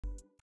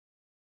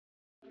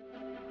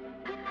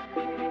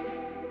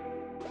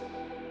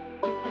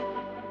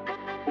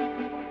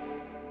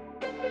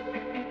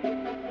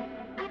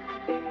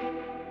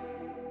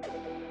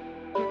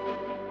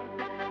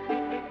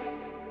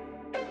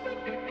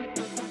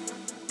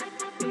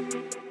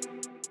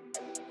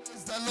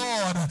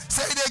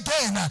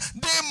again.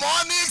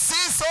 Demonic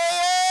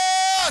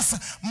CSOs,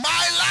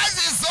 my life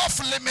is off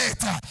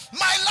limit.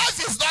 My life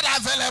is not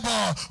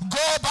available.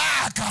 Go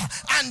back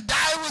and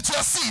die with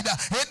your seed.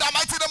 In the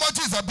mighty name of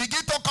Jesus,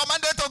 begin to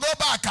command it to go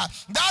back.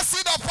 That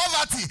seed of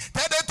poverty,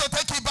 tell them to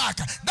take it back.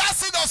 That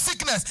seed of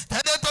sickness,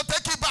 tell them to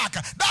take it back.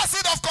 That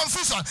seed of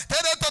confusion,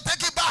 tell them to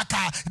take it back.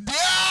 They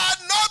are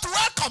not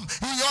welcome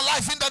in your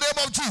life in the name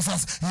of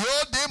Jesus.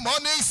 Your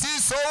demonic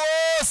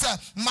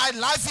CSOs, my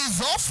life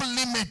is off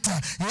limit.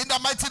 In the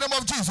mighty name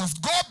of Jesus,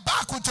 go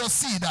back with your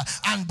seed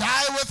and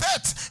die with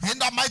it. In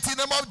the mighty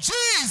name of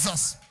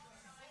Jesus.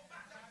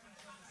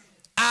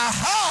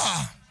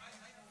 Aha.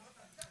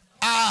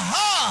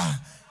 Aha.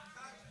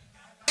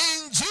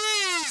 In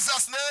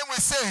Jesus' name we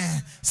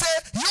say,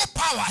 you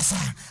powers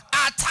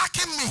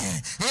attacking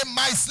me in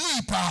my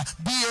sleep,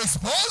 be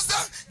exposed,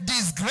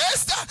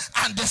 disgraced,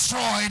 and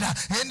destroyed.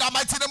 In the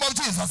mighty name of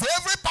Jesus.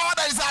 Every power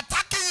that is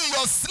attacking in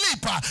your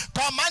sleep,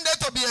 commanded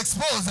to be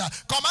exposed,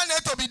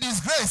 commanded to be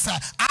disgraced,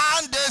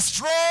 and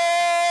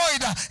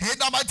destroyed. In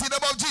the mighty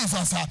name of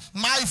Jesus.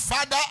 My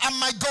Father and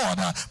my God,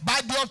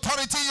 by the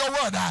authority in your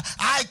word,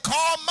 I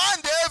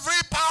command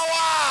every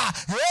power,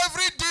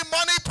 every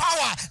demonic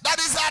power that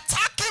is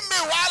attacking me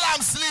while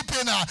I'm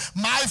sleeping.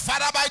 My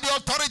Father, by the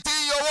authority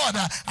in your word,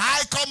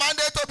 I command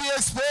it to be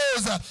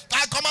exposed.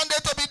 I command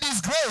it to be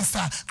disgraced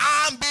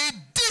and be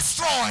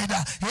destroyed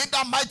in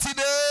the mighty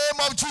name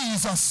of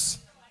Jesus.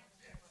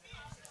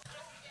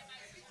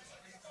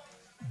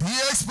 Be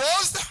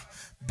exposed,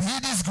 be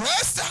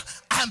disgraced,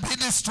 and be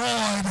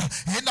destroyed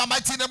in the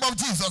mighty name of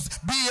Jesus.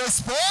 Be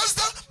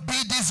exposed,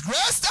 be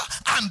disgraced,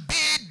 and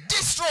be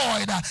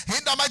destroyed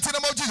in the mighty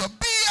name of Jesus.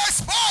 Be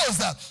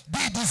exposed,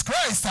 be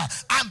disgraced,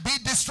 and be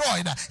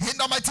destroyed in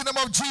the mighty name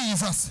of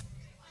Jesus.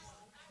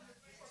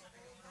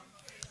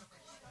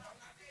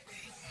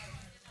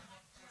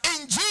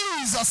 In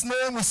Jesus'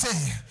 name we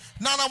say.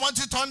 Now I want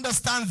you to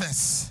understand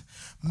this.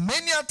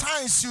 Many a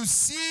times you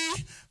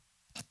see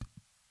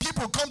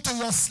people come to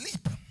your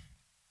sleep.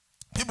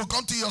 People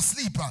come to your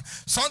sleep.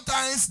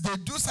 Sometimes they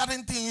do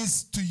certain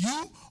things to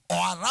you or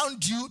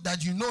around you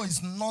that you know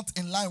is not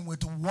in line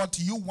with what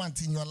you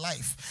want in your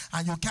life.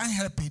 And you can't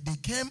help it. They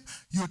came,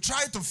 you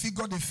try to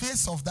figure the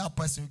face of that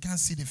person. You can't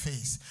see the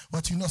face,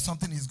 but you know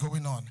something is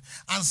going on.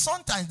 And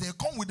sometimes they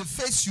come with the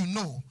face you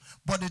know,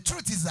 but the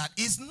truth is that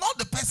it's not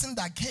the person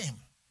that came.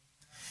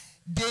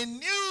 They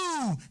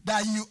knew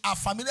that you are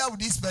familiar with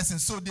this person,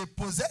 so they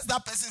possess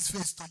that person's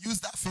face to use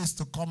that face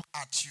to come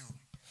at you.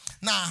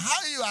 Now,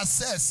 how you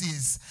assess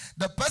is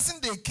the person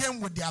they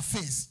came with their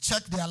face,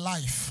 check their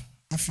life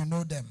if you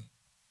know them.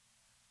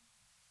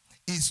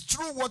 It's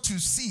true what you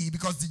see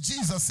because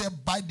Jesus said,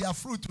 by their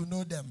fruit you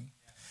know them.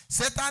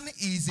 Satan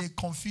is a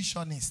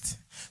confusionist.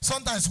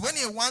 Sometimes when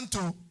he wants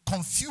to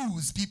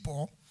confuse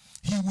people,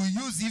 he will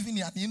use even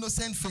an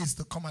innocent face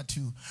to come at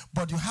you.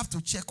 But you have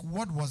to check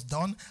what was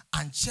done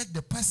and check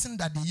the person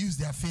that they use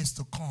their face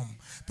to come.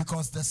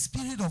 Because the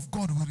Spirit of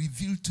God will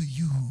reveal to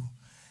you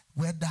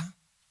whether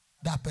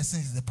that person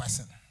is the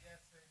person.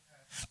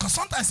 Because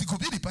sometimes it could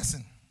be the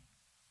person.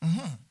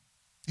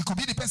 It could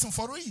be the person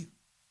for real.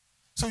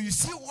 So you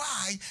see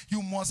why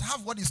you must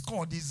have what is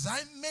called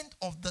discernment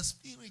of the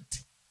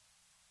Spirit.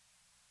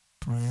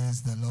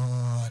 Praise the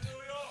Lord.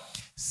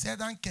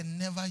 Satan can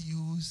never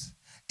use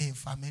a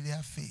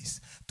familiar face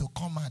to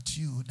come at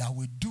you that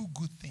will do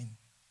good thing.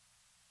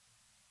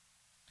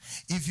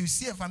 If you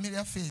see a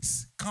familiar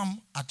face come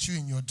at you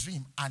in your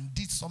dream and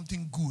did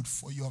something good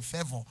for your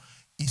favor,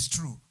 it's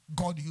true.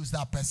 God used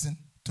that person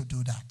to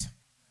do that.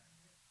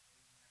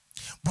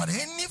 But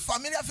any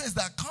familiar face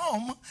that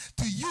come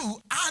to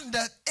you and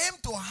that aim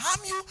to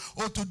harm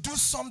you or to do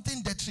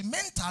something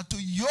detrimental to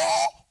your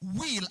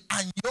will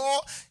and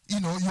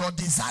your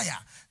desire,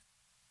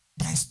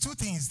 there's two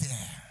things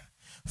there.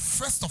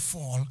 First of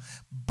all,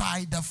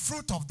 by the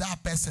fruit of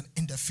that person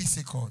in the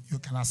physical, you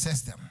can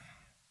assess them.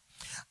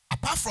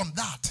 Apart from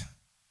that,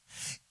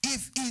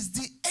 if it's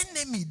the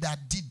enemy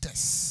that did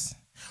this,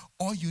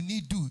 all you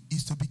need to do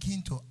is to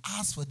begin to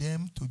ask for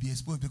them to be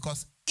exposed,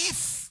 because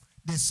if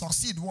they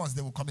succeed once,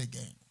 they will come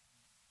again.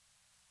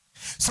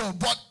 So,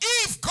 but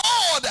if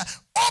God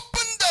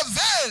opened the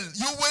veil,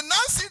 you will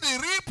not see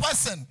the real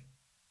person.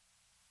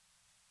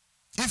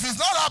 If it's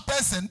not that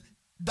person,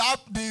 that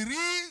the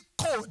real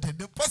code,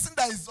 the person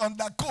that is on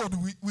that code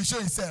will show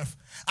himself.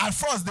 At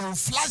first, they will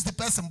flash the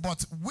person,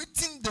 but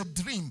within the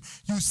dream,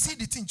 you see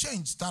the thing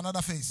change to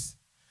another face.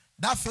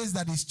 That face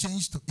that is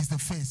changed is the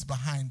face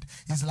behind.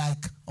 It's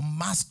like a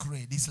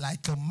masquerade. It's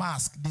like a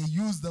mask. They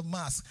use the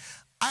mask.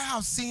 I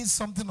have seen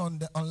something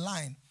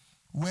online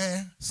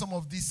where some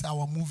of these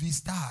our movie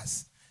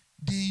stars,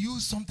 they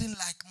use something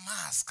like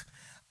mask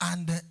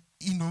and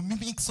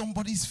mimic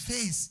somebody's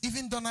face.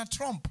 Even Donald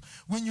Trump.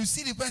 When you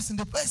see the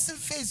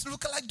person's face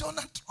look like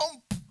Donald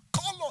Trump.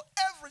 Color,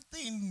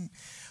 everything.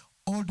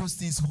 All those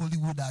things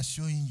Hollywood are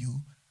showing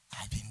you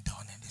have been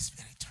done in the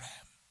spirit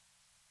realm.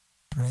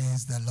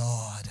 Praise the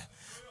Lord.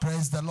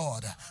 Praise the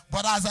Lord.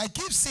 But as I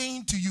keep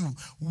saying to you,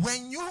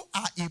 when you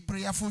are a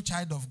prayerful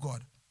child of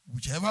God,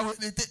 whichever way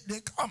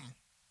they come,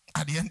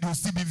 At the end, you'll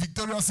still be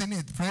victorious in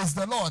it. Praise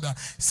the Lord.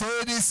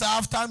 Say this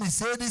after me.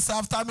 Say this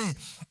after me.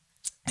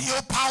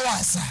 Your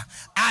powers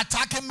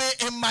attacking me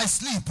in my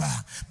sleep,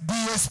 be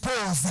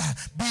exposed,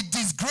 be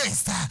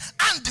disgraced,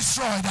 and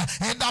destroyed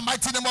in the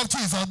mighty name of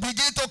Jesus.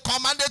 Begin to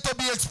command it to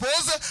be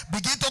exposed,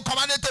 begin to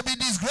command it to be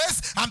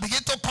disgraced, and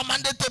begin to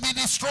command it to be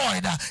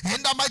destroyed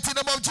in the mighty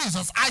name of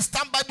Jesus. I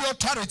stand by the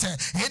authority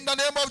in the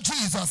name of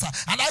Jesus,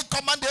 and I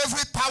command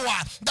every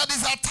power that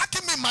is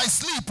attacking me in my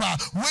sleep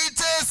with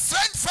a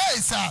straight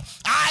face.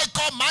 I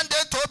command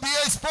it to be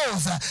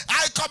exposed,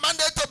 I command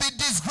it to be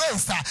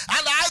disgraced,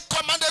 and I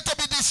command it to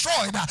be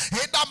destroyed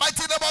in the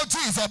mighty name of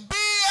Jesus. Be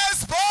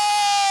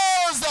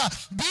exposed,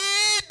 be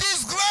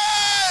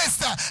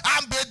disgraced,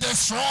 and be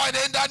destroyed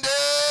in the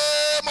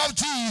name of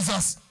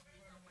Jesus.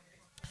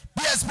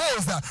 Be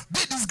exposed, be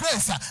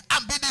disgraced,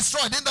 and be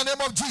destroyed in the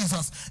name of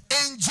Jesus.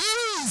 In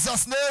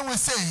Jesus' name we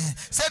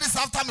say this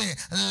after me.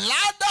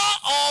 Ladder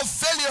of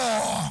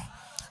failure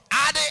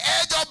at the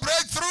edge of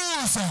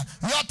breakthroughs,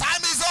 your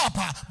time is up.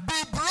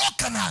 Be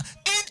broken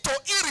into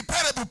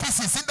irreparable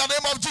pieces in the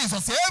name of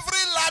Jesus.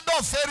 Every ladder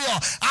of failure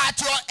at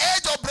your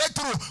edge of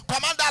breakthrough,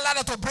 command that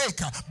ladder to break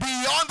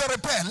beyond the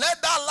repair.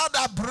 Let that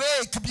ladder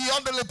break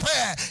beyond the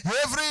repair.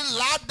 Every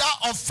ladder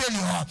of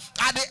failure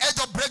at the edge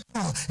of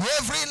breakthrough,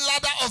 every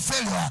ladder of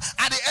failure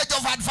at the edge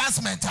of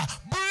advancement,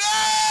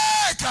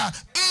 break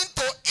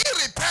into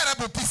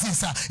irreparable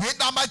pieces in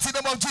the mighty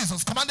name of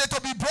Jesus. Command it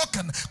to be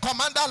broken.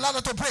 Command that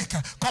ladder to break.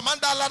 Command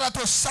that ladder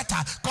to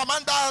shatter.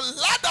 Command that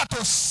ladder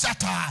to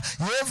shatter.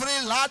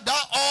 Every ladder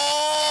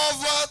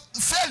of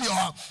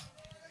failure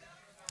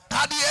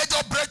at the edge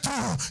of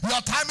breakthrough,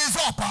 your time is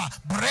up.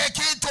 Break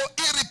into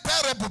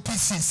irreparable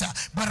pieces.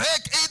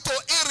 Break into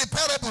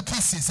irreparable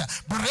pieces.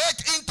 Break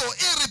into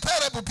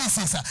irreparable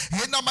pieces.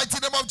 In the mighty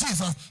name of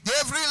Jesus,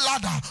 every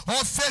ladder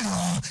of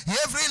failure,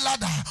 every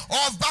ladder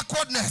of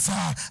backwardness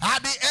at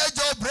the edge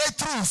of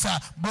breakthroughs,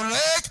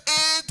 break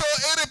into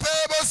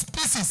irreparable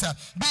pieces.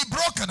 Be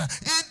broken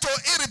into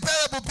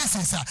irreparable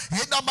pieces.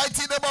 In the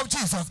mighty name of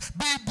Jesus,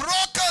 be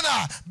broken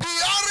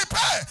beyond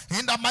repair.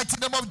 In the mighty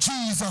name of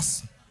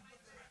Jesus.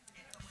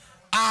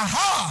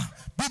 Aha!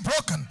 Be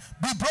broken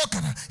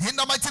in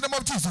the mighty name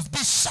of Jesus. Be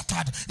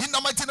shattered in the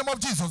mighty name of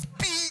Jesus.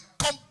 Be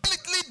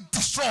completely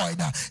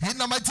destroyed in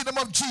the mighty name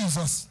of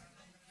Jesus.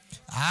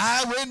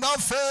 I will not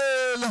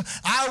fail.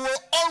 I will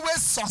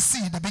always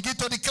succeed. Begin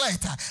to declare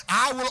it.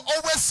 I will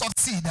always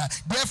succeed.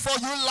 Therefore,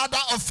 you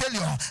ladder of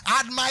failure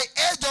at my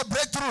edge of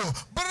breakthrough,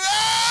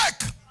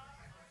 break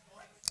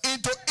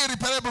into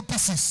irreparable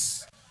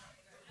pieces.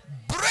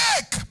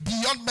 Break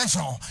beyond measure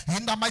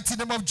in the mighty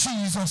name of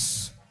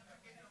Jesus.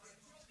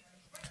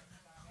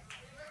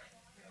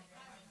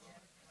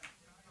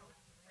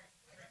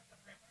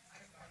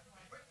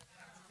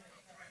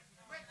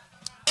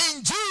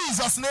 In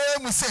Jesus'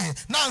 name we say.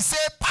 Now say,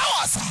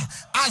 powers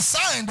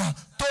assigned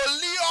to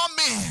lure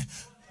me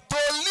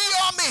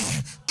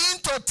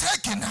into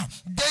taking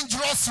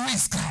dangerous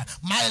risk.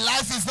 My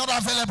life is not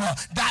available.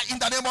 That in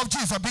the name of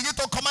Jesus, begin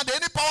to command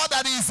any power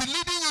that is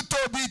leading you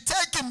to be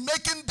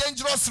making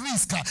dangerous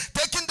risk.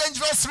 Taking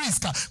dangerous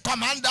risk.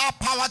 Command that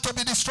power to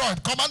be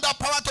destroyed. Command that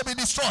power to be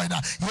destroyed.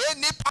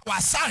 Any power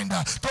assigned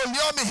to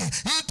lure me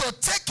into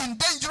taking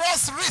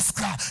dangerous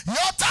risk.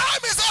 Your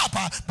time is up.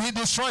 Be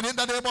destroyed in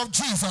the name of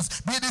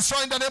Jesus. Be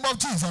destroyed in the name of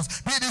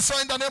Jesus. Be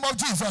destroyed in the name of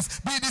Jesus.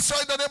 Be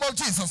destroyed in the name of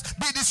Jesus.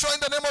 Be destroyed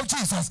in the name of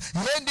Jesus.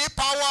 Any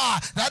power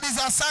that is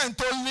assigned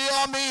to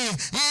lure me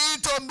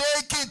into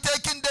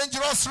taking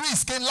dangerous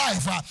risk in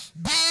life,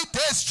 be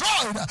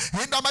destroyed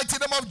in the mighty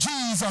name of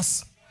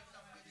Jesus.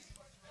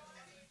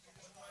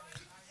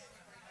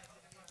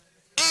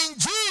 In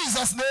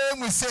Jesus'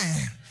 name we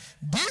say.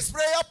 This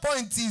prayer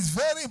point is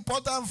very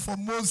important for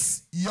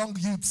most young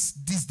youths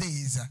these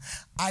days.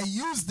 I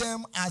use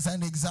them as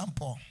an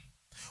example.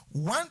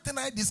 One thing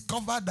I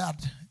discovered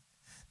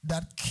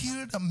that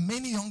killed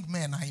many young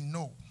men I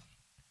know,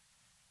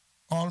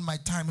 all my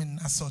time in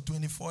Nassau,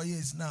 24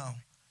 years now,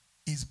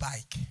 is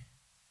bike.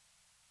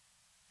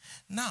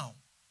 Now,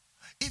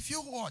 if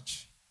you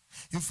watch,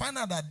 you find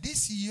out that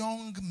these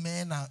young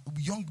men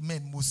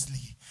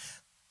mostly,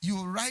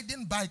 you're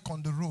riding bike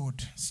on the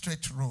road,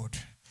 straight road,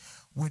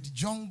 with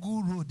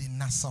jungle road in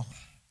Nassau.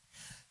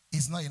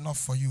 It's not enough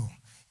for you.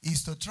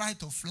 It's to try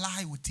to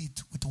fly with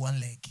it with one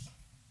leg.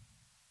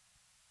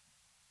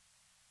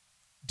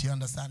 Do you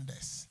understand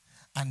this?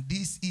 And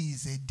this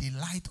is a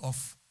delight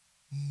of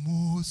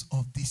most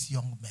of these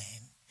young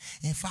men.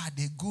 In fact,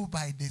 they go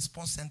by the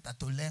sports center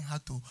to learn how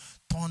to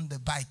turn the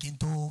bike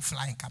into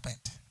flying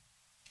carpet.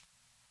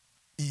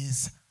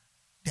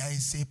 There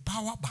is a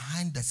power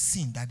behind the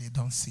scene that they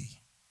don't see.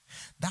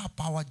 That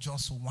power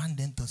just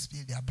wants them to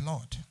spill their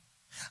blood.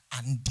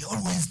 And they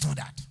always do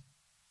that.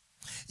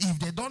 If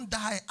they don't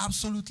die,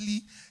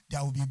 absolutely,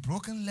 there will be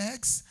broken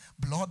legs,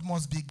 blood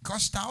must be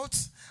gushed out,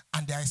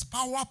 and there is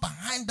power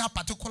behind that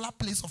particular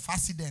place of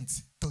accident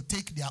to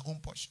take their own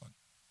portion.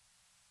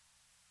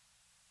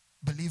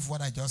 Believe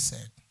what I just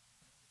said.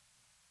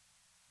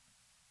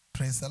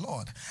 Praise the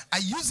Lord. I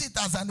use it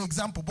as an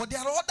example, but there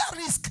are other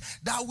risks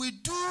that we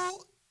do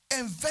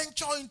and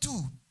venture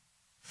into.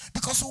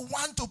 Because we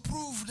want to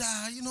prove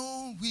that,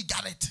 we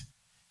got it.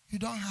 You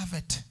don't have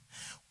it.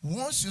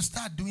 Once you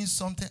start doing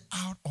something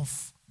out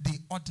of the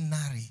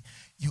ordinary,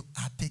 you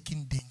are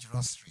taking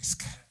dangerous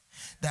risk.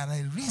 There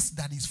are risks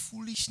that is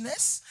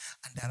foolishness,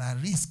 and there are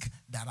risks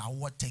that are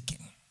worth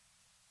taking.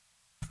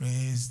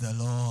 Praise the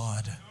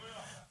Lord.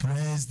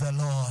 Praise the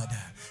Lord.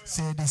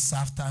 Say this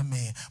after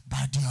me.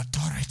 By the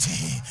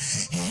authority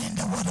in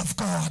the word of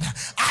God,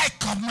 I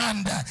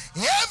command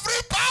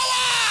every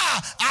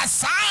power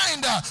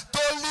assigned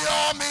to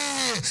lure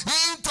me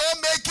into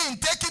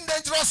taking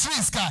dangerous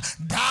risk,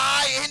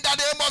 die in the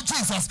name of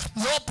Jesus.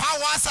 No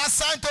powers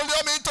assigned to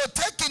lure me into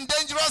taking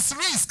dangerous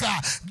risk,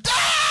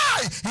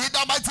 die in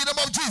the mighty name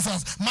of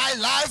Jesus. My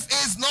life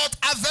is not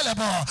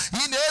available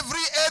in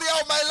every area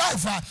of my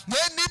life.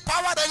 Any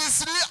power that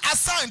is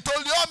assigned to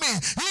lure me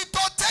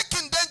into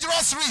taking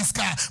dangerous risk,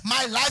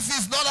 my life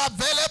is not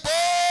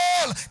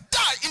available.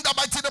 Die in the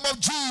mighty name of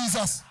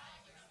Jesus.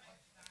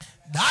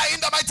 Die in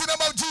the mighty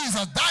name of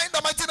Jesus. Die in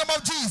the mighty name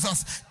of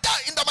Jesus.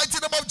 Die in the mighty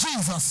name of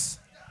Jesus.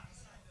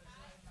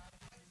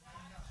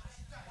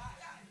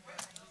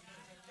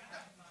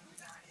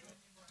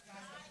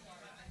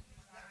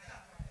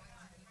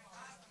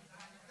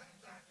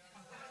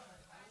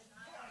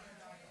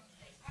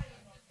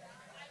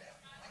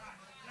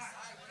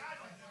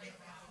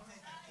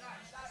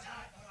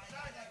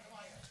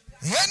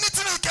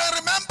 Anything you can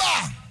remember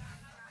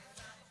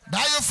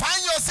that you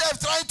find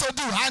yourself trying to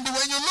do, and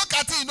when you look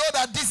at it, you know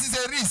that this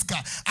is a risk,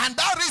 and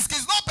that risk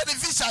is not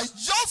beneficial,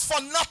 it's just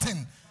for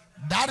nothing.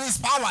 That is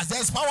powers.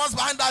 There is powers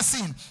behind that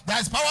sin. There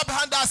is power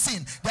behind that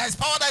sin. There is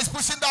power that is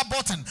pushing that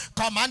button.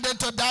 Commanded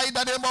to die in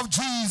the name of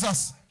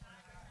Jesus.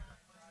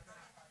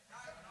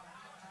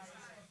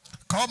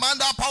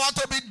 Command that power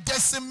to be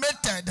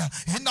decimated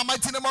in the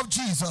mighty name of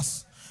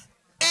Jesus.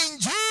 In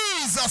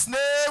Jesus'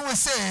 name we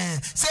say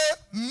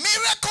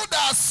miracle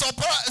that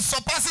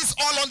surpasses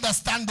all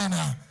understanding.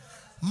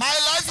 My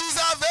life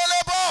is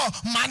available.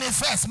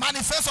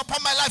 Manifest upon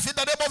my life in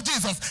the name of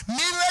Jesus.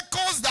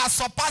 Miracles that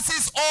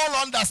surpasses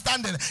all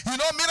understanding.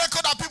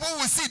 Miracle that people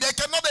will see, they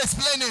cannot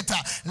explain it.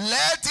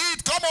 Let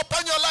it come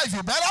upon your life.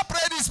 You better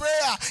pray this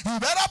prayer. You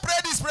better pray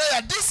this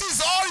prayer. This is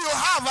all you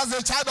have as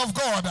a child of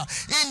God.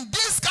 In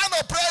this kind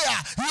of prayer,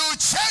 you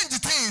change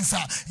things.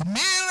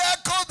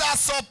 Miracle that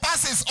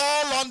surpasses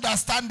all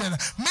understanding.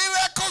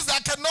 Miracles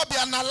that cannot be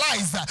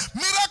analyzed.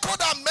 Miracle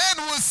that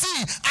men will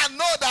see and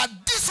know that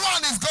this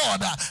one is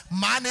God.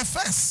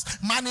 Manifest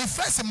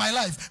in my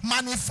life,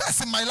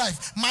 manifest in my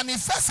life,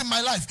 manifest in my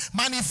life,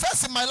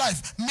 manifest in my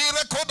life.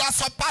 Miracle that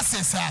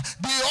surpasses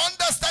the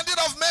understanding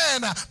of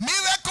men.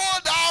 Miracle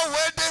that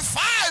will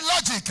defy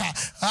logic.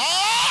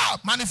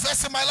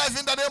 Manifest in my life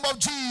in the name of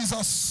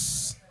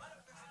Jesus.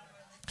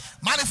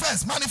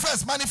 Manifest in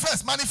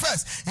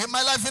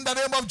my life in the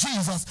name of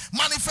Jesus.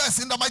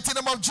 Manifest in the mighty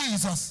name of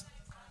Jesus.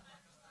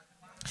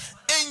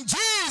 In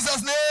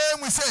Jesus'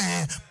 name we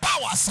say,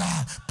 powers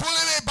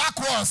pulling me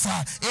backwards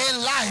in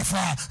life,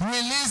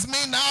 release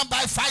me now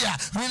by fire.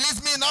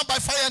 Release me now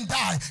by fire and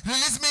die.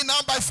 Release me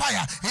now by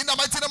fire in the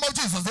mighty name of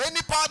Jesus.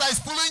 Any power that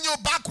is pulling you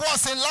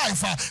backwards in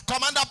life,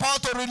 command that power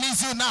to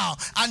release you now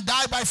and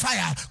die by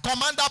fire.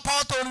 Command that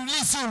power to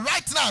release you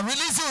right now.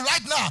 Release you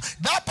right now.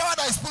 That power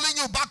that is pulling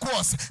you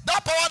backwards,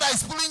 that power that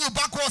is pulling you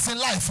backwards in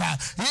life,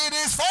 it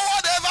is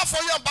forward ever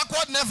for you and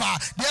backward never.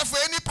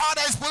 Therefore, any power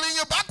that is pulling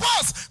you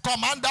backwards,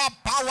 command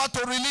that power to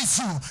release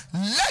you.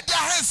 Let their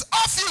hands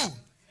off you.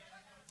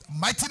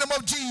 Mighty name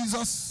of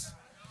Jesus.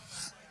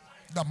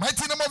 The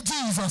mighty name of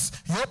Jesus.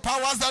 Your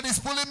powers that is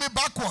pulling me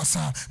backwards,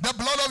 the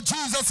blood of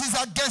Jesus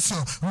is against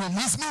you.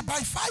 Release me by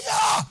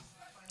fire.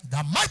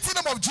 The mighty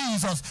name of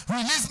Jesus.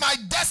 Release my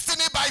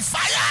destiny by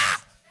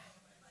fire.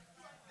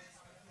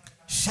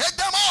 Shake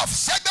them off.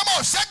 Shake them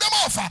off. Shake them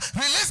off.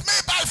 Release me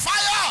by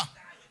fire.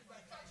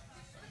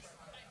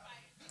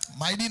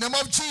 Mighty name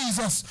of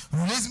Jesus,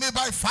 release me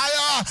by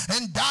fire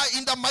and die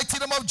in the mighty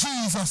name of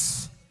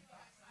Jesus.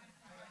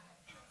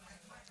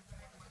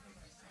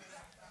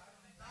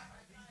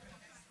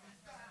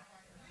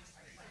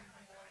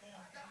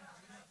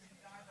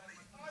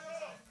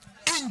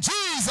 In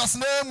Jesus'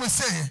 name we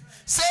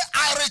say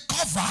I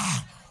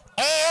recover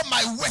all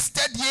my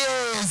wasted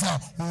years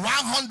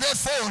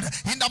 100-fold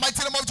in the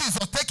mighty name of Jesus.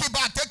 Take it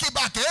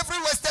back, every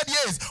wasted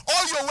years,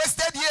 all your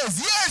wasted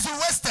years you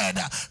wasted,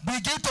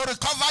 begin to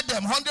recover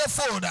them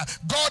 100-fold.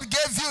 God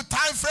gave you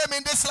time frame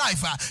in this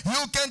life.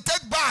 You can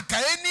take back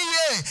any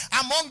year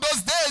among those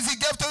days he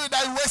gave to you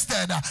that you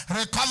wasted.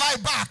 Recover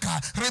it back.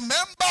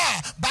 Remember,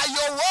 by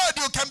your word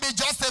you can be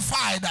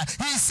justified.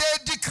 He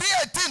said, decree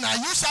a thing,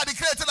 you shall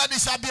decree a thing, and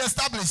it shall be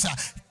established.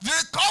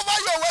 Recover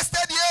your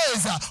wasted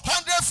years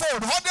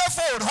 100-fold,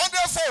 100-fold,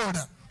 100-fold.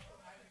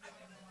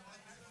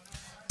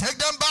 Take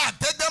them back,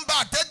 take them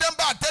back, take them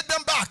back, take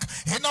them back.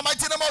 In the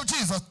mighty name of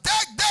Jesus,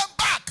 take them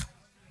back.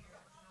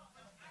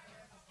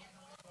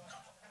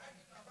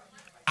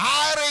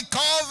 I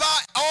recover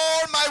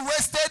all my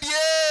wasted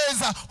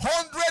years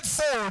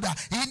 100-fold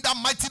in the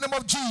mighty name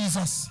of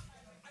Jesus.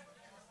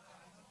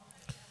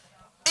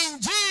 In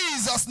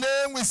Jesus'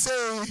 name we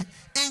say,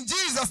 In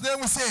Jesus' name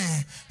we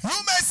say, you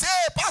may say,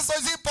 Pastor,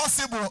 is it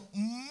possible?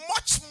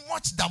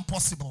 Much than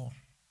possible.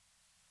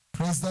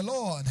 Praise the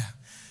Lord.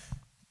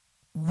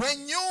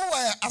 When you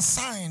were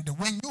assigned,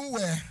 when you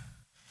were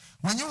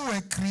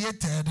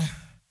created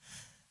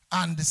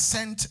and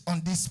sent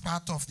on this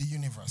part of the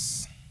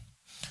universe,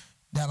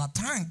 there are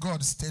times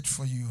God stayed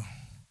for you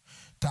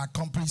to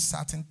accomplish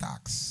certain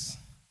tasks.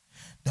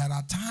 There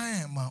are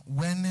times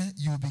when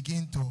you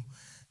begin to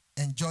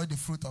enjoy the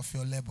fruit of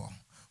your labor.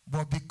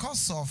 But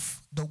because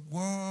of the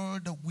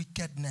world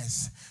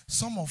wickedness,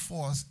 some of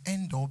us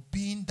end up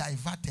being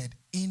diverted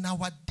in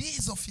our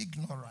days of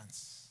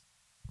ignorance.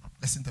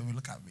 Listen to me,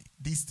 look at me.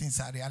 These things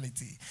are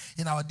reality.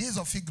 In our days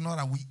of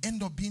ignorance, we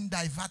end up being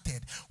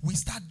diverted. We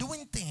start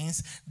doing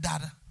things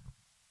that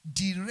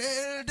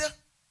derailed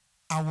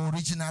our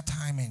original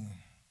timing.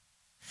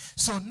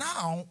 So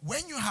now,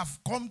 when you have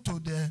come to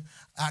the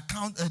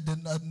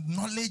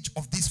knowledge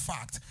of this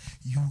fact,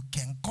 you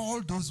can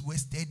call those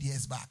wasted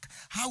years back.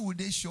 How will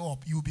they show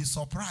up? You'll be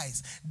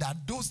surprised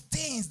that those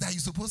things that you're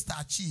supposed to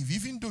achieve,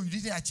 even though you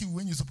didn't achieve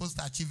when you're supposed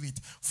to achieve it,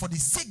 for the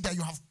sake that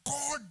you have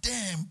called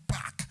them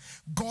back,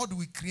 God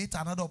will create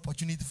another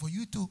opportunity for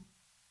you to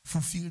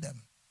fulfill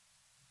them.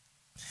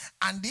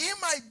 And this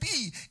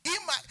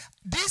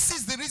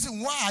is the reason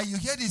why you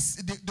hear this,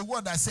 the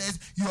word that says,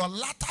 your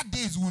latter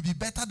days will be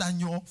better than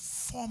your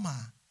former.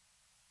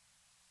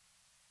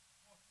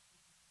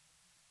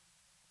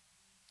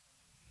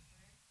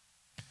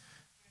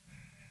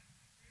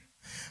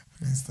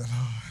 Praise the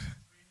Lord.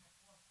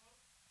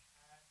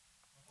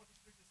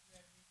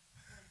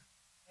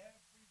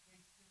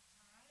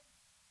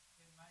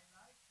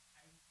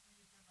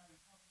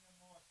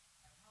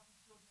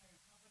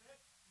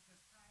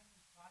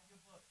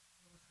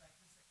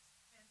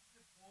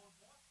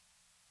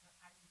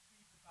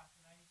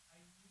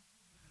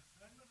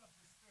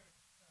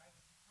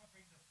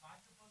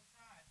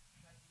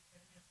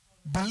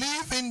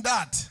 Believe in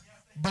that.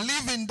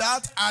 Believe in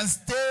that and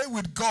stay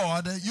with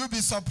God. You'll be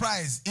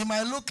surprised. It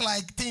might look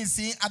like things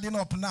adding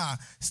up now.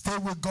 Stay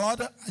with God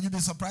and you'll be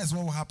surprised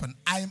what will happen.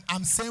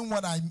 I'm saying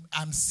what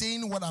I'm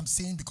saying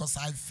because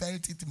I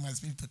felt it in my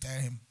spirit to tell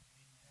him.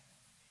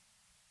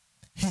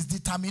 His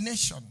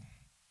determination,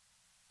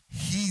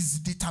 his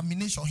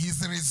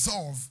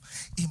resolve,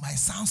 it might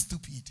sound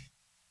stupid,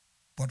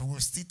 but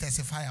we'll still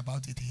testify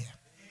about it here.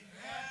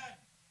 Amen.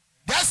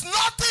 There's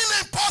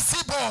nothing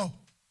impossible.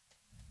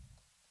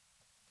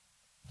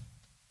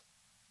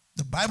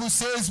 The Bible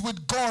says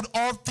with God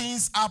all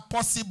things are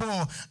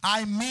possible.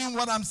 I mean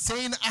what I'm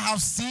saying. I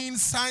have seen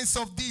signs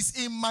of this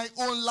in my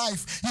own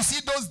life. You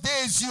see those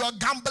days you are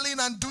gambling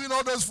and doing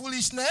all those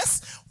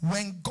foolishness.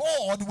 When you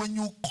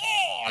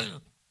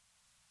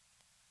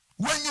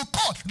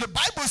call, the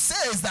Bible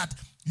says that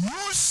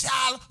you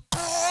shall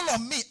call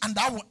on me and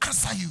I will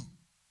answer you.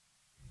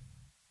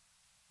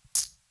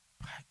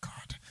 My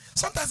God.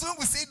 Sometimes when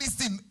we say this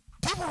thing,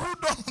 people who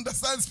don't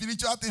understand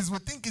spiritual things will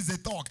think it's a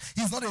talk.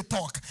 It's not a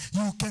talk.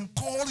 You can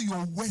call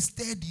your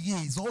wasted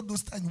years, all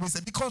those times you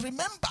wasted. Because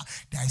remember,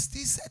 there is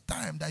still a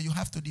time that you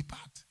have to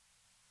depart.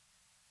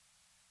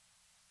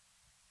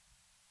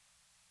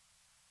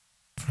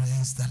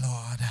 Praise the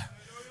Lord.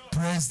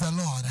 Praise the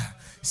Lord.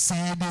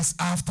 Say this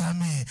after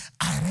me.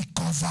 I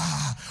recover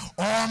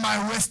all my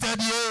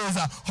wasted years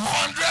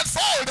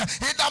 100-fold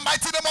in the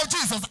mighty name of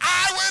Jesus.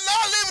 I will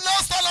not leave no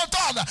stone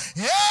unturned.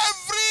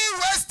 Every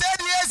wasted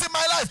years in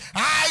my life,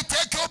 I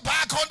take you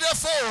back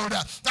 100-fold.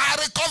 I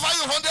recover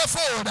you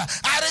 100-fold.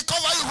 I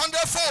recover you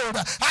 100-fold.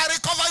 I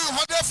recover you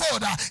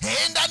 100-fold.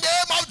 In the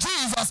name of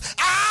Jesus,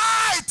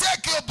 I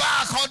take you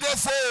back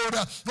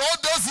 100-fold. All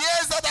those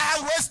years that I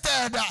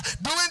wasted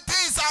doing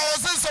things I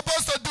wasn't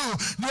supposed to do,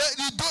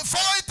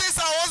 following things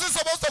I wasn't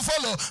supposed to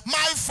follow.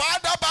 My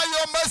Father, by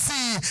your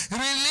mercy,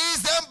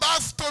 release them back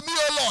to me,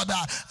 O Lord.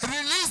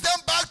 Release them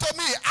back to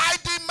me. I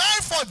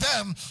demand for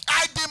them.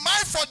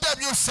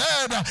 You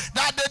said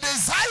that the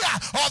desire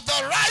of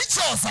the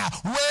righteous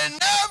will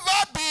never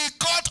be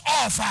cut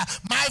off.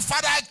 My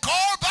Father, I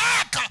call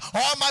back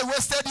all my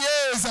wasted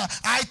years.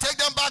 I take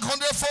them back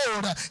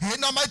 100-fold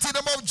in the mighty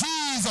name of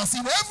Jesus.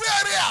 In every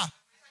area.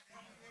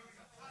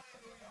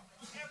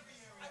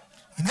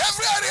 In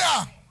every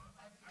area.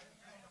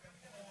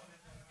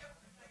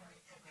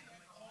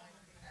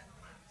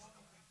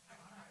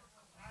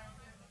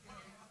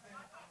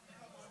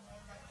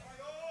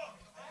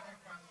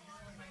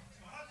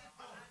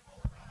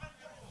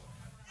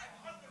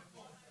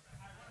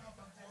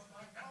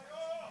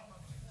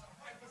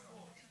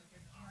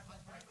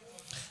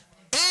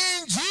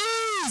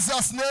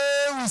 Jesus'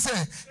 name we say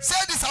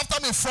this after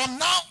me. From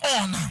now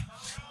on,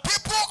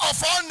 people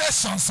of all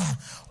nations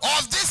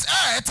of this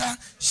earth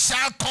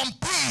shall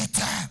compete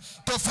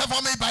to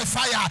favor me by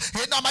fire.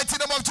 In the mighty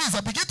name of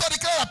Jesus, begin to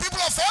declare that people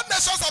of all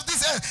nations of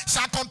this earth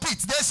shall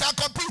compete. They shall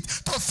compete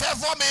to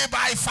favor me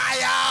by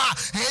fire.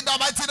 In the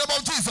mighty name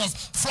of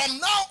Jesus. From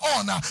now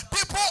on,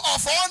 people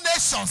of all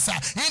nations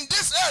in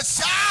this earth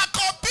shall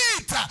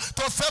compete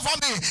to favor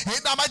me.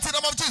 In the mighty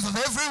name of Jesus,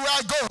 everywhere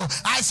I go,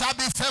 I shall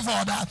be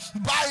favored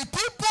by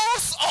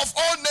peoples of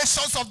all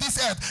nations of this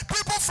earth.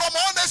 People from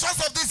all nations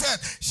of this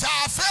earth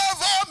shall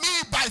favor me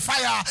by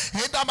fire.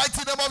 In the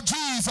mighty name of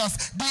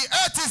Jesus, the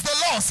earth is the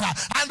Lord's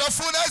and the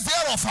fullness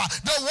thereof,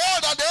 the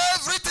world and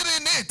everything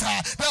in it.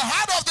 The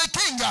heart of the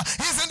king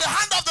is in the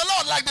hand of the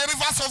Lord like the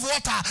rivers of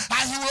water,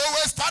 and he will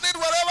always turn it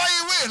wherever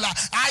he will.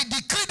 I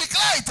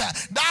declare it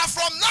that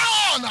from now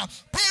on,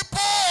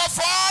 people of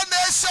all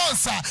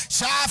nations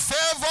shall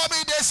favor me.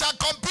 They shall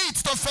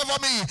compete to favor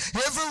me.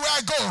 Everywhere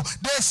I go,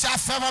 they shall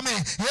favor me.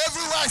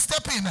 Everywhere I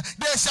step in,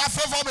 they shall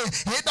favor me.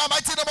 In the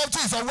mighty name of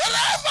Jesus,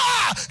 wherever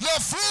the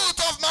fruit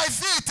of my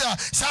feet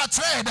shall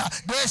tread,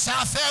 they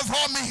shall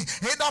favor me.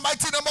 In the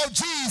mighty name of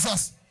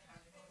Jesus,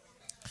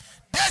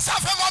 they shall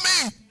favor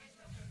me.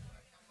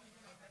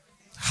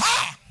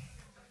 Ha!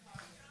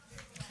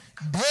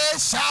 They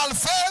shall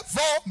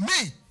favor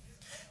me.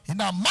 In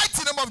the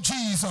mighty name of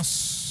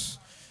Jesus.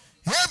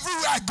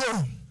 Everywhere I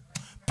go,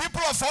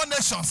 people of all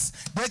nations,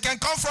 they can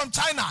come from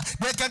China,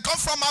 they can come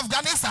from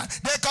Afghanistan,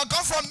 they can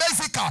come from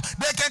Mexico,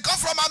 they can come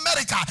from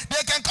America,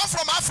 they can come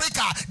from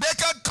Africa, they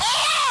can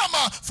come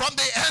from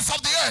the ends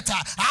of the earth.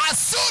 As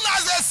soon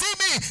as they see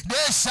me,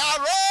 they shall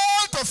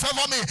run to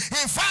favor me.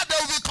 In fact, they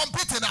will be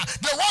competing.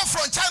 The one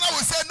from China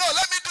will say, no,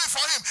 let me do it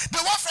for him.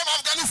 The one from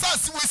Afghanistan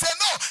will say,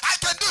 no, I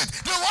can do it.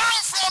 The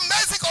one from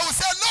Mexico will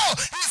say, no,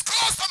 he's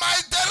close to my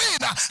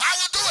terrain, I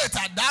will do it.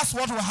 And that's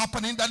what will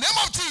happen in the name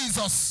of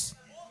Jesus.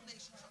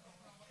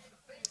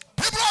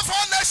 People of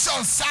all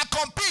nations shall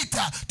compete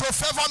to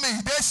favor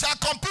me. They shall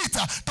compete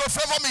to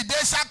favor me.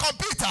 They shall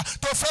compete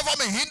to favor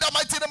me. In the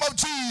mighty name of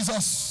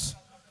Jesus.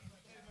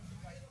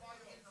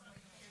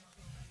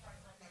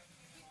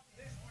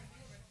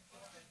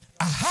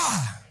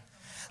 Aha.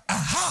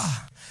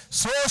 Aha.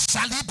 So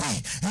shall it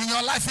be in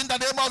your life in the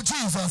name of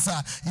Jesus.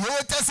 You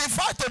will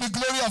testify to the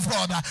glory of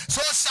God.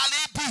 So shall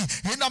it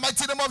be in the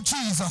mighty name of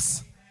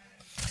Jesus.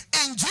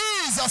 In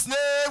Jesus'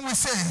 name we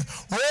say,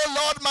 oh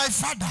Lord my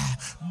Father,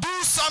 do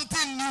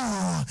something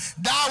new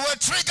that will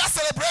trigger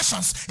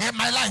celebrations in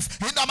my life.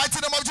 In the mighty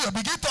name of Jesus,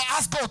 begin to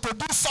ask God to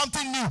do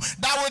something new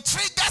that will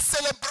trigger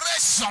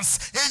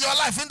celebrations in your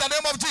life. In the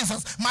name of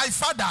Jesus, my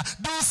Father,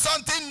 do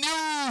something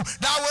new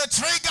that will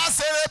trigger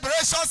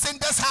celebrations in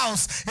this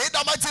house. In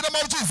the mighty name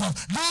of Jesus,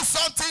 do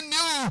something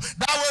new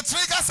that will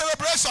trigger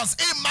celebrations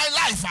in my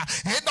life.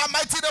 In the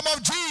mighty name of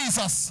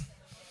Jesus.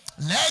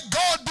 Let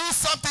God do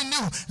something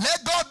new.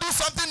 Let God do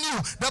something new.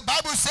 The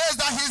Bible says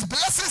that his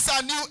blessings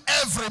are new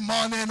every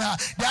morning.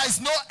 There is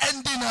no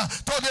ending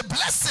to the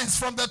blessings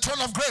from the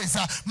throne of grace.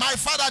 My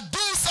Father,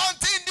 do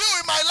something new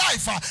in my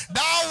life.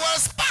 Thou will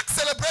spark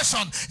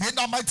celebration in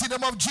the mighty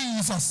name of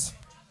Jesus.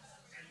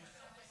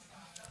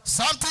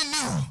 Something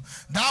new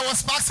that will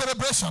spark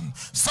celebration.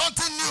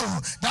 Something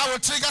new that will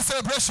trigger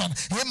celebration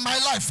in my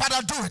life. Father,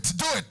 do it.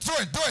 Do it. Do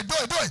it. Do it. Do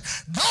it. Do it.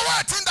 Do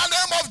it in the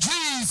name of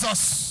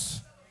Jesus.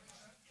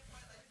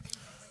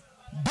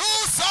 Do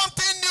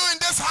something new in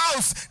this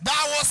house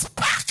that will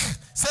spark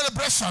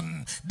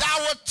celebration, that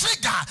will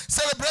trigger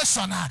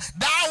celebration,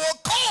 that will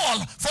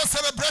call for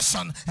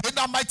celebration in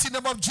the mighty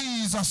name of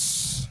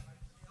Jesus.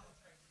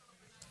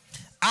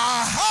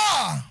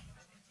 Aha!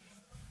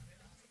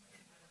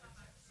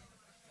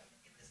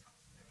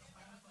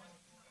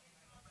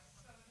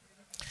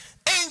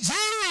 In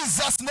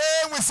Jesus'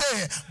 name we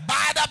say,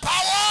 by the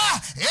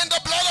power in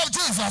the blood of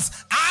Jesus,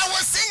 I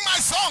will sing my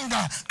song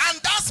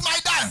and dance my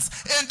dance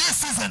in this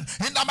season.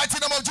 In the mighty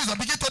name of Jesus,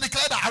 begin to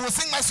declare that I will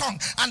sing my song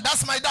and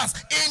dance my dance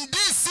in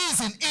this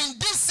season. In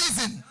this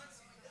season,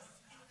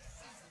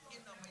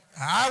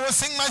 I will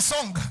sing my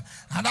song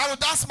and I will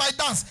dance my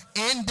dance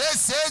in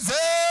this season.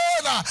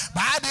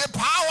 By the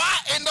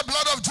power in the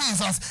blood of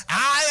Jesus,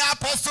 I,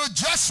 Apostle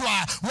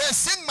Joshua, will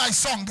sing my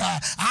song.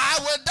 I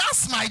will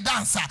dance my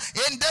dance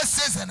in this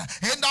season.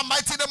 In the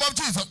mighty name of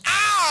Jesus,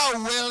 I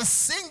will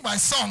sing my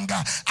song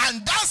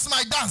and dance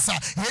my dance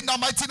in the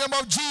mighty name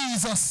of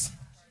Jesus.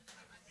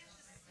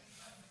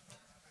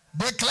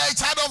 Declare,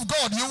 child of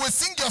God, you will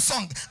sing your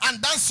song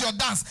and dance your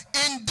dance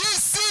in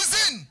this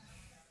season.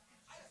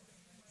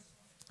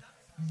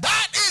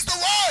 That is the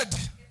word.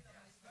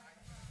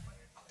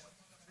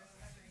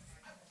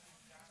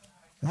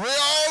 We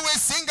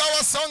always sing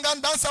our song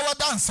and dance our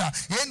dance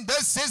in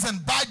this season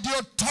by the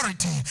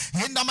authority.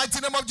 In the mighty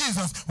name of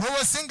Jesus, we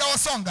will sing our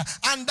song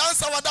and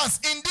dance our dance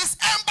in these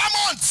ember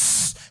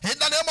months. In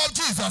the name of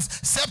Jesus,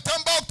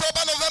 September,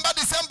 October, November,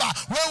 December,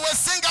 we will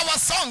sing our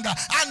song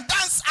and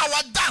dance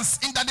our dance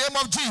in the name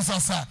of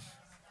Jesus.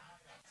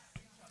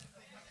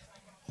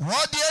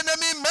 What the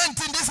enemy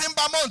meant in this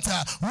ember month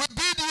will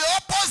be the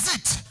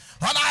opposite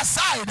on our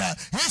side.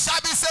 It shall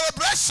be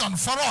celebration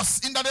for us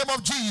in the name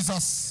of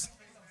Jesus.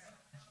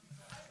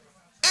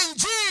 In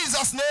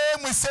Jesus'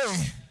 name we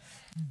say,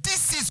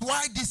 this is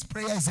why this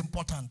prayer is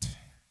important.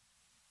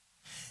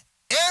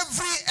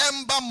 Every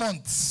ember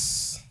month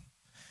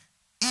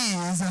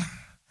is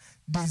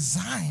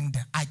designed,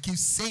 I keep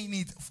saying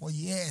it for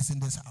years in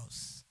this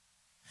house,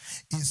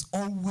 is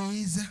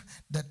always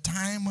the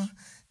time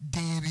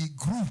they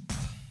regroup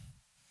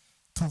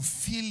to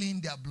fill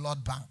in their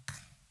blood bank.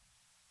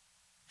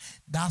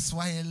 That's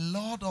why a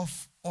lot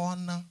of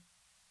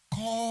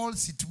on-call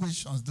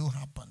situations do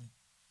happen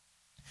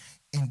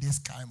in this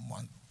kind of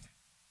month.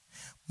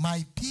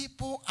 My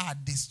people are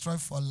destroyed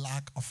for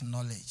lack of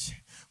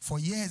knowledge. For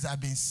years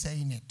I've been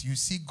saying it. You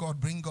see God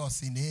bring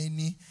us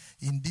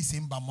in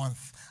December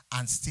month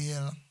and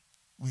still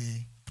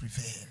we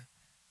prevail.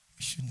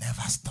 We should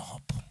never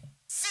stop.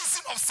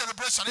 Season of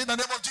celebration in the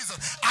name of Jesus.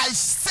 I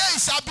say it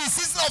shall be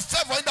season of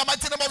favor in the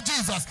mighty name of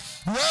Jesus.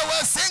 We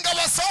will sing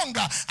our song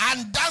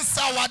and dance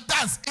our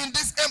dance in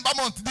this ember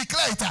month.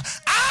 Declare it.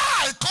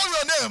 I call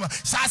your name,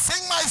 shall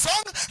sing my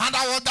song and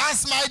I will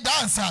dance my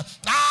dance.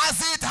 As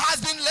it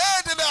has been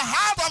laid in the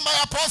heart of my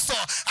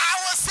apostle, I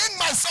will sing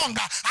my song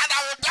and I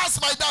will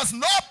dance my dance.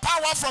 No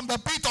power from the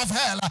pit of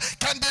hell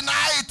can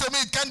deny it to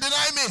me, can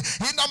deny me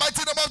in the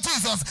mighty name of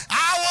Jesus.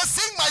 I will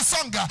sing my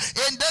song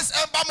in this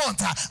ember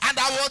month and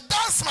I will dance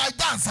my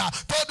dance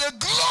to the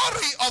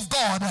glory of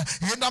God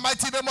in the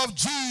mighty name of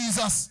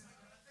Jesus.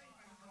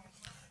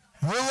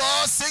 We will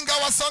all sing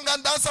our song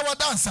and dance our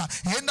dance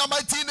in the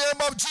mighty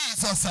name of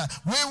Jesus.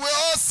 We will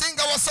all sing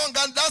our song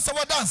and dance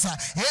our dance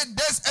in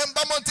this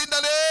ember month in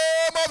the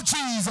name of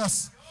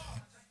Jesus.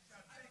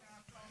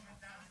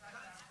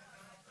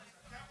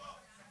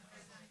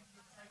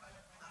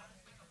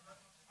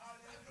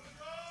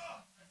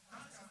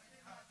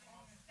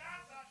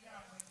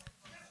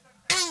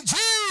 In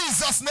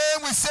Jesus' name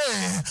we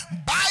say,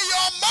 by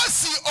your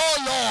mercy, O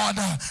Lord,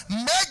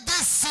 make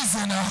this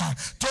season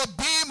to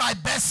be my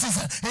best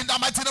season. In the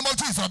mighty name of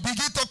Jesus,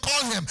 begin to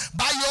call him.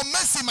 By your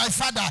mercy, my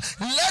Father,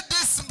 let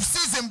this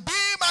season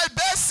be my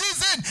best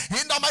season.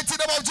 In the mighty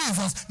name of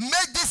Jesus,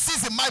 make this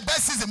season my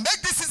best season.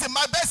 Make this season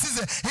my best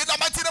season. In the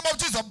mighty name of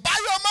Jesus, by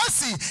your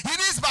mercy, it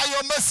is by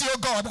your mercy, O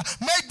God.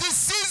 Make this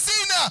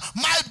season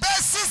my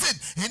best season.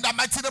 In the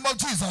mighty name of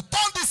Jesus,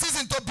 turn this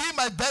season to be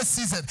my best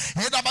season.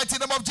 In the mighty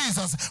name of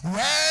Jesus,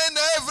 when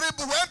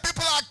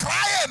people are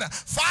crying,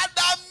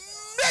 Father,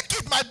 make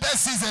it my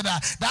best season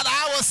that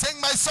I will sing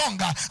my song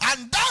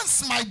and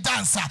dance my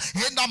dance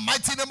in the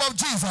mighty name of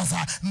Jesus.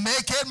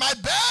 Make it my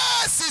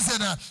best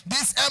season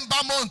this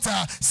ember month,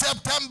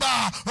 September,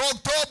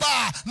 October,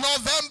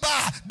 November,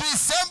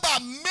 December.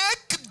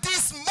 Make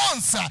this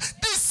month,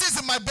 this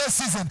season my best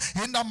season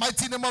in the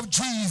mighty name of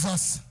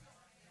Jesus.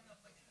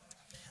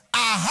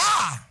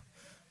 Aha!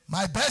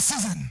 My best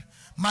season.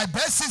 My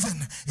best season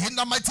in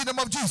the mighty name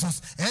of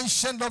Jesus.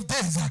 Ancient of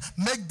days,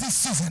 make this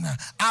season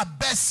our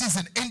best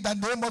season in the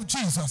name of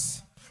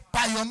Jesus.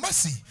 By your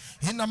mercy,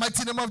 in the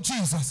mighty name of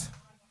Jesus.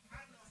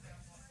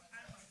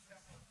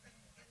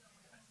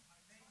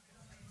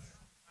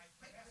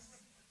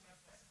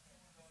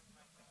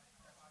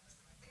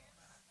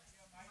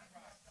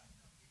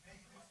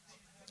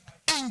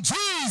 In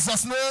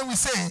Jesus' name we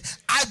say,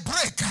 I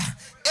break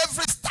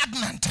every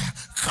stagnant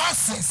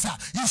curses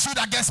issued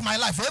against my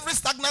life. Every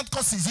stagnant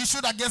curses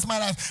issued against my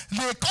life.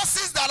 The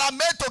curses that are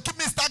made to keep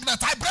me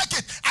stagnant, I break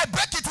it. I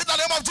break it in the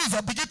name of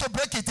Jesus. Begin to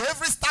break it.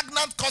 Every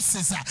stagnant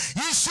curses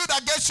issued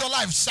against your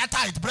life,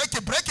 shatter it. Break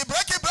it, break it,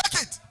 break it, break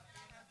it.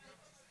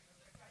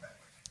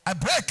 I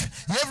break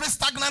every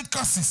stagnant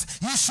curses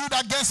issued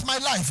against my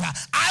life.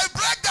 I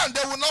break them.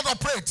 They will not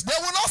operate. They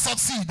will not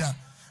succeed.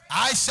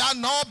 I shall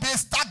not be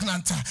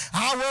stagnant.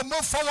 I will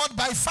move forward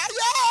by fire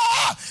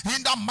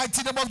in the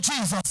mighty name of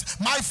Jesus.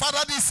 My Father,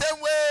 the same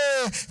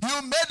way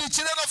you made the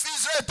children of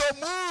Israel to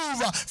move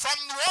from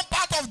one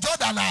part of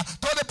Jordan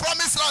to the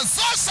promised land,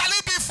 so shall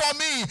it be for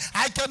me.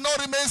 I cannot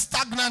remain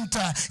stagnant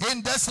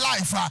in this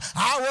life.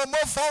 I will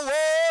move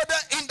forward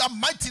in the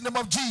mighty name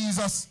of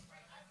Jesus.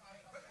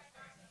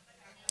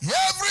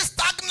 Every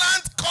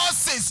stagnant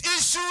curses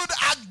issued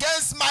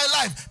against my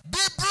life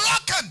be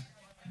broken.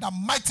 The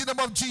mighty name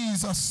of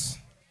Jesus.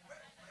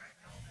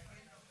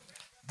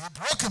 Be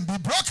broken, be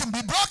broken,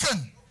 be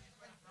broken.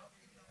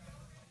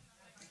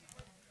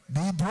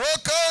 Be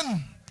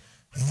broken.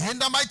 In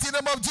the mighty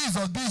name of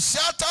Jesus. Be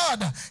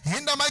shattered.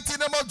 In the mighty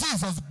name of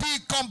Jesus. Be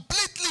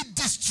completely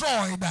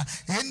destroyed.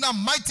 In the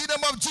mighty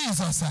name of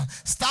Jesus.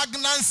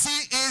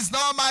 Stagnancy is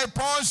not my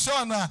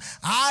portion.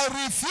 I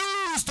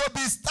refuse to be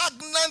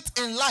stagnant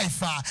in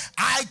life.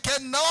 I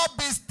cannot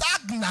be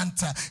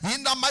stagnant.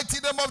 In the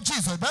mighty name of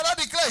Jesus.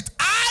 Better declare it.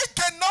 I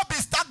cannot be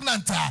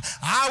stagnant.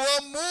 I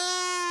will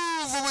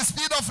move with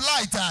speed of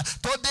light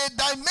to the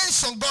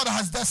dimension God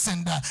has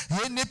destined.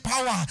 Any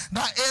power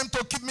that aim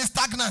to keep me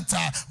stagnant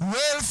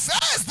will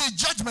face the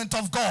judgment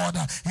of God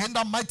in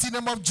the mighty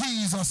name of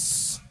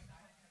Jesus.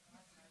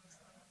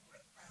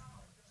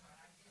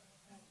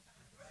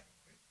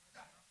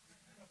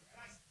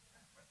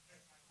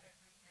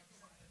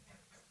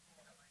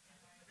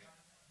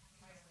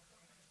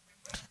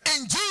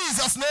 In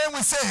Jesus' name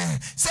we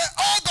say,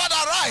 oh God,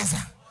 arise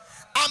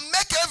and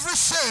make every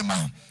shame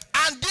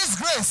and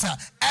disgrace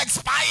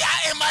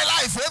expire in my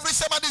life. Every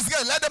shame and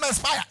disgrace, let them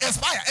expire,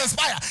 expire,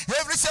 expire.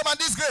 Every shame and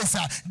disgrace,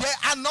 they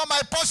are not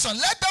my portion.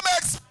 Let them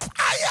expire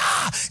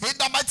in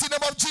the mighty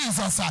name of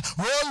Jesus.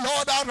 Oh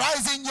Lord,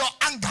 arise in your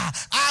anger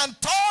and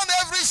turn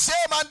every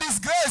shame and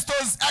disgrace to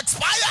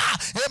expire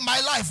in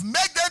my life.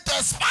 Make them to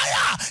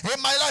expire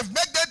in my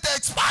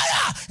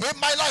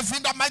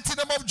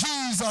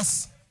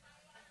Jesus.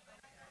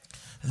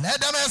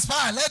 Let them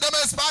expire, let them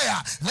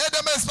expire, let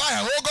them expire.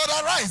 Oh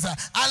God, arise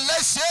and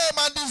let shame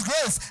and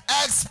disgrace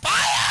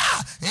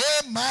expire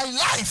in my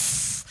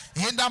life.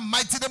 In the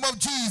mighty name of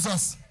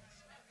Jesus.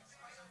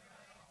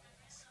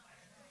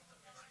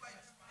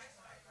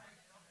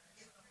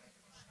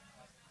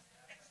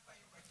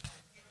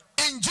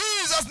 In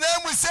Jesus'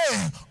 name we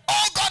say,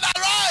 oh God,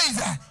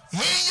 arise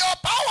in your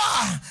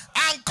power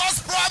and cause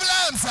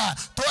problems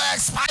to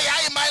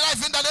expire in my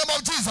life in the name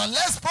of Jesus.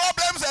 Let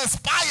problems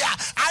expire.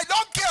 I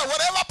don't care,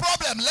 whatever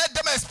problem, let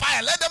them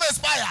expire, let them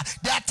expire.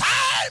 Their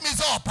time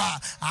is up.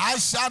 I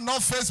shall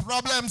not face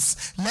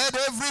problems. Let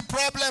every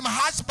problem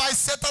hatched by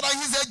Satan and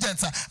his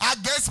agents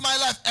against my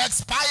life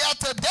expire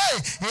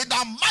today in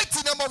the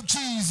mighty name of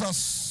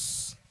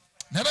Jesus.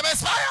 Let them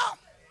expire.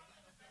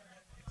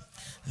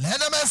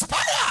 Let them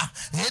expire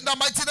in the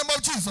mighty name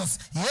of Jesus.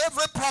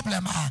 Every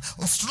problem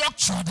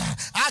structured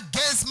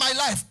against my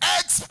life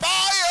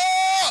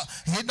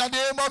expire in the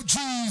name of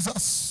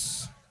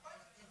Jesus.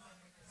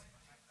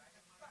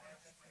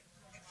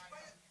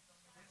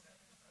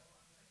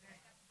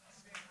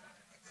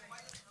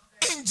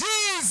 In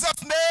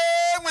Jesus'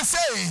 name we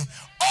say,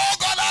 oh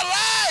God,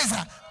 arise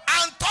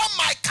and turn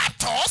my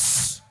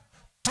captors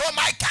to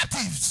my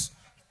captives.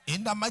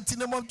 In the mighty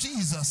name of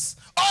Jesus.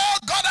 Oh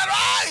God,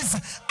 arise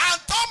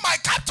and turn my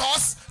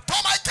captors to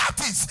my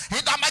captives. In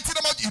the mighty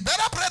name of Jesus. You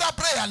better pray that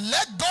prayer.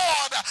 Let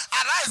God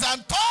arise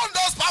and turn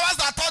those powers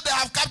that thought they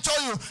have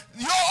captured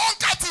you. Your own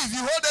captive, you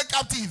hold them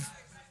captive.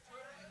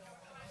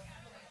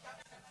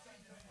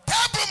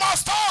 Table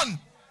must turn.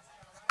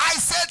 I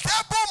said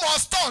table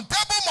must turn.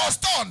 Table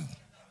must turn.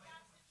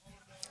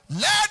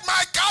 Let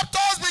my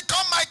captors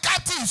become my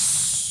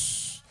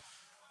captives.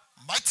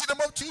 Mighty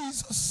name of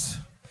Jesus.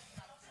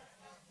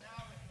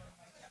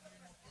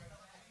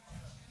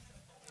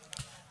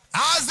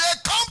 As they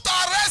come to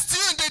arrest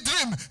you in the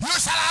dream, you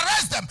shall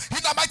arrest them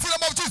in the mighty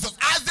name of Jesus.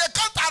 As they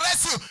come to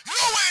arrest you,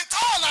 you will in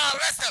turn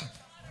arrest them.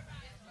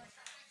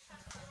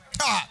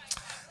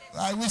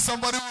 I wish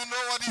somebody will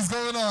know what is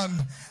going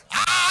on.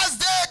 As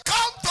they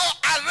come to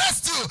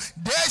arrest you,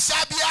 they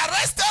shall be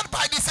arrested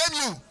by the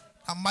same you.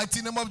 The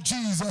mighty name of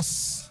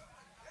Jesus.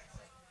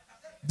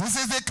 This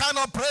is the kind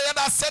of prayer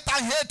that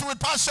Satan hates with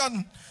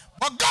passion.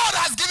 But God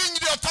has given you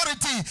the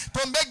authority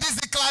to make this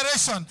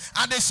declaration,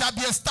 and they shall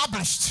be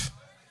established.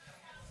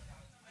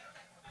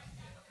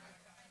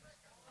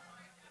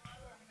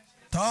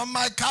 Turn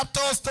my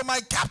captors to my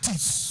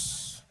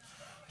captives.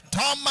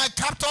 Turn my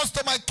captors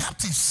to my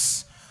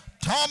captives.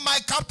 Turn my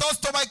captors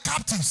to my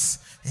captives.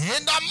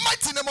 In the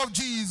mighty name of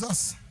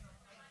Jesus.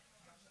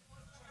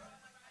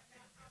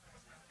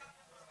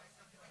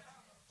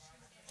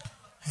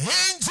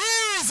 In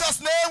Jesus'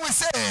 name we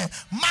say,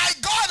 my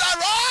God,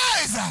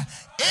 arise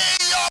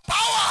in your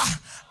power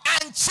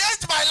and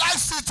change my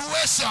life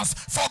situations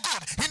for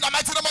good. In the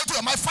mighty name of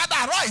Jesus, my Father,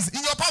 arise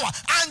in your power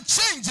and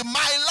change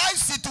my life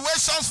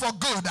situations for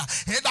good.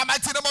 In the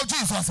mighty name of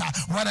Jesus,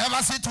 whatever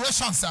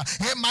situations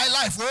in my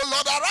life, oh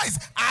Lord, arise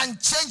and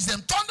change them.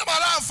 Turn them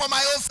around for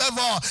my own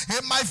favor.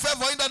 In my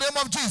favor, in the name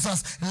of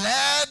Jesus,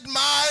 let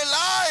my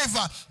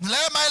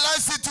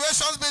life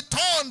situations be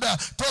turned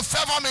to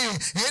favor me.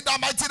 In the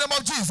mighty name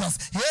of Jesus,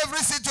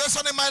 every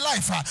situation in my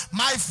life,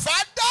 my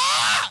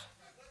Father,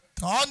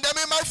 turn them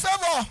in my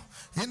favor.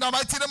 In the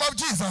mighty name of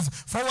Jesus,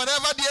 for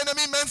whatever the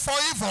enemy meant for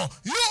evil,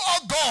 you,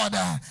 oh God,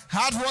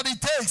 had what it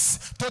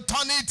takes to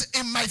turn it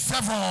in my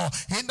favor.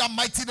 In the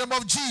mighty name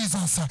of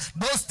Jesus,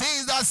 those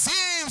things that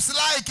seems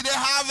like they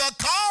have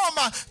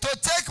come to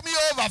take me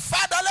over,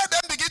 Father, let them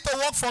begin to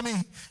work for me.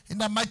 In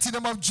the mighty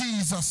name of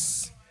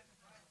Jesus.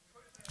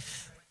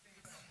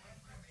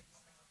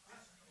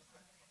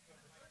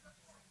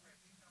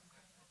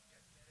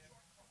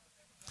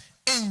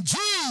 In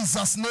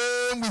Jesus'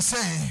 name we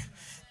say.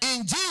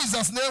 In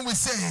Jesus' name we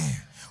say,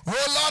 oh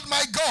Lord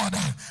my God,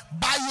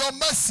 by your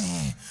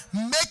mercy,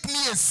 make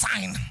me a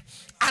sign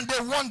and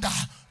a wonder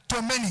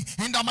to many.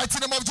 In the mighty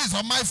name of Jesus,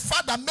 my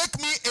Father, make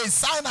me a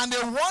sign and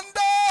a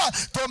wonder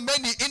to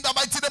many. In the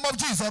mighty name of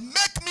Jesus,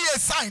 make me a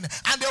sign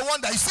and a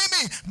wonder. You see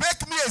me?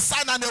 Make me a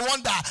sign and a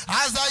wonder.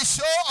 As I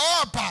show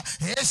up,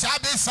 it shall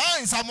be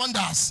signs and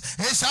wonders.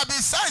 It shall be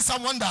signs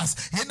and wonders.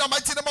 In the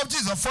mighty name of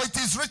Jesus, for it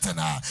is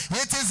written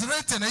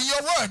in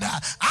your word,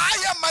 I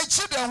am my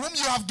children whom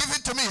you have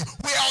given to me.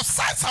 We are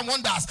signs and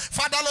wonders.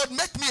 Father, Lord,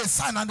 make me a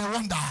sign and a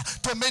wonder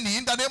to many.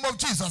 In the name of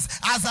Jesus,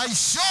 as I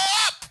show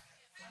up,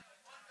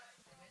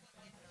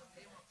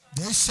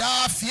 they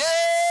shall fear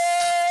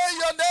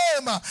your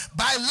name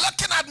by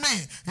looking at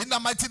me. In the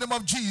mighty name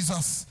of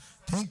Jesus.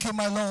 Thank you,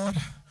 my Lord.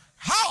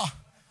 How?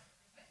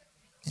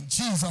 In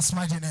Jesus'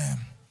 mighty name.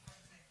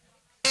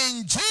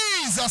 In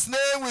Jesus'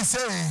 name we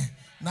say.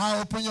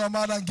 Now open your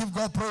mouth and give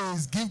God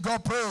praise. Give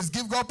God praise.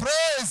 Give God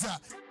praise.